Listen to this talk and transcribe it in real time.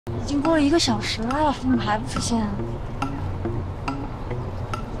已经过了1个小时了，怎么还不出现？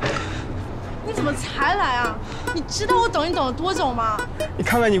你怎么才来啊？你知道我等你等了多久吗？你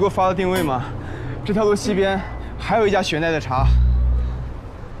看看你给我发的定位吗？这条路西边还有一家雪奈的茶。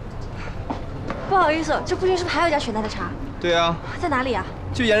不好意思，这附近是不是还有一家雪奈的茶？对啊。在哪里啊？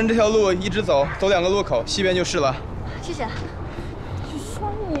就沿着这条路一直走，走2个路口，西边就是了。谢谢。我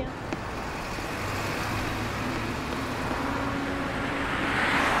说你。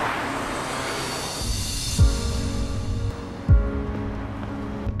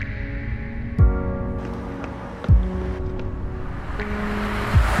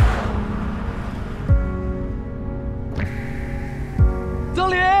 曾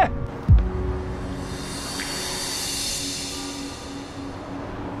理，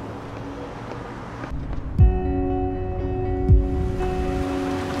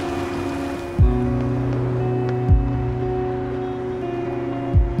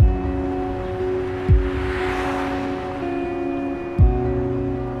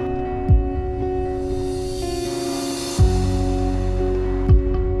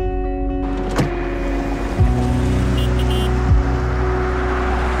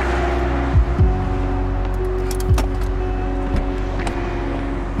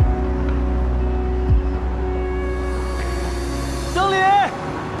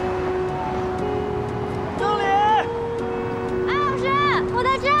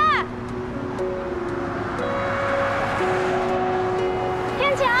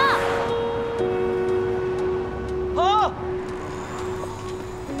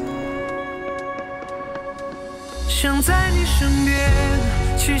想在你身边，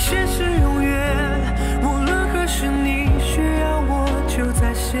期限是永远。无论何时你需要我，就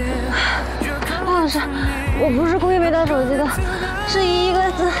在线。王老师，我不是故意没带手机的，是一个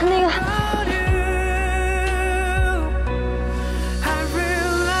那个。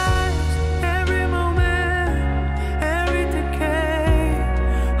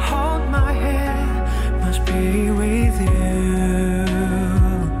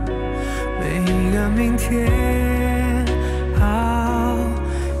 明天，I'll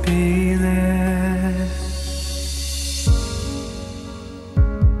be there。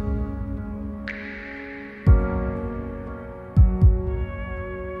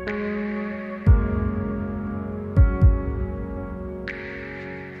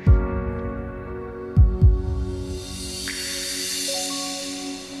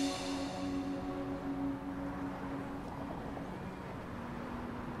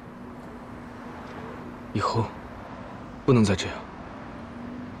以后不能再这样，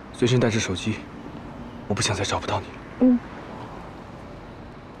随身带着手机，我不想再找不到你了。嗯。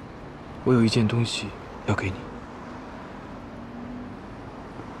我有一件东西要给你。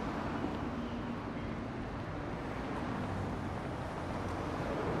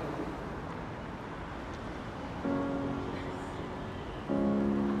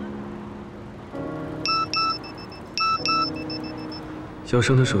小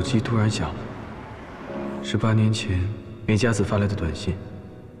生的手机突然响了。 18年前，美佳子发来的短信，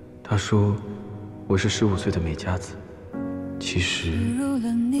她说：“我是15岁的美佳子，其实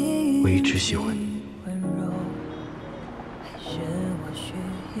我一直喜欢你。”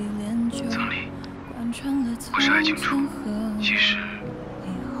曾理，我是爱情猪，其实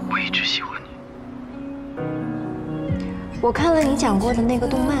我一直喜欢你。我看了你讲过的那个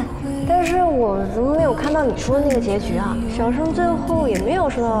动漫，但是我怎么没有看到你说的那个结局啊？小生最后也没有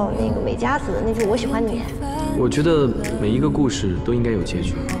说到那个美佳子的那句“我喜欢你”。我觉得每一个故事都应该有结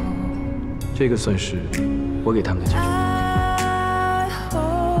局，这个算是我给他们的结局。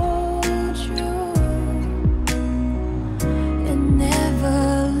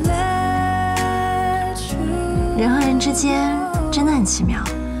人和人之间真的很奇妙。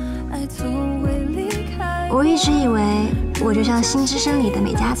我一直以为我就像《星之声》里的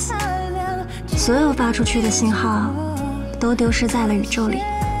美佳子，所有发出去的信号都丢失在了宇宙里。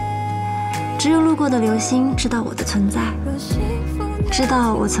 只有路过的流星知道我的存在，知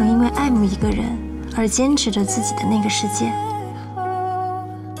道我曾因为爱慕一个人而坚持着自己的那个世界，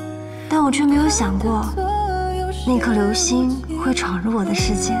但我却没有想过，那颗流星会闯入我的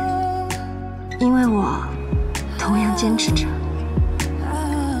世界，因为我同样坚持着。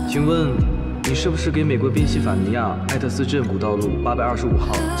请问，你是不是给美国宾夕法尼亚艾特斯镇古道路825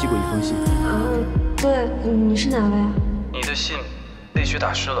号寄过一封信？对，你是哪位啊？你的信。 被雪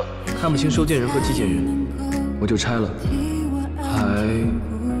打湿了，看不清收件人和寄件人，我就拆了，还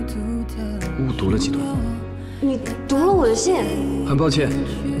误读了几段。你读了我的信？很抱歉，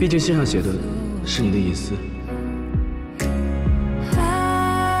毕竟信上写的是你的隐私。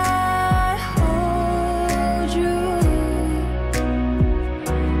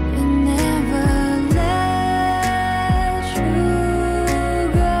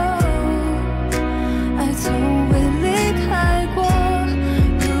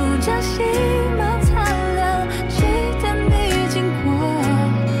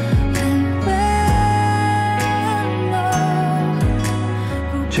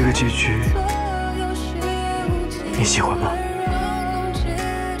结局，你喜欢吗？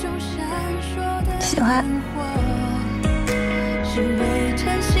喜欢。是为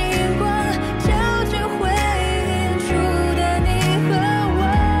真心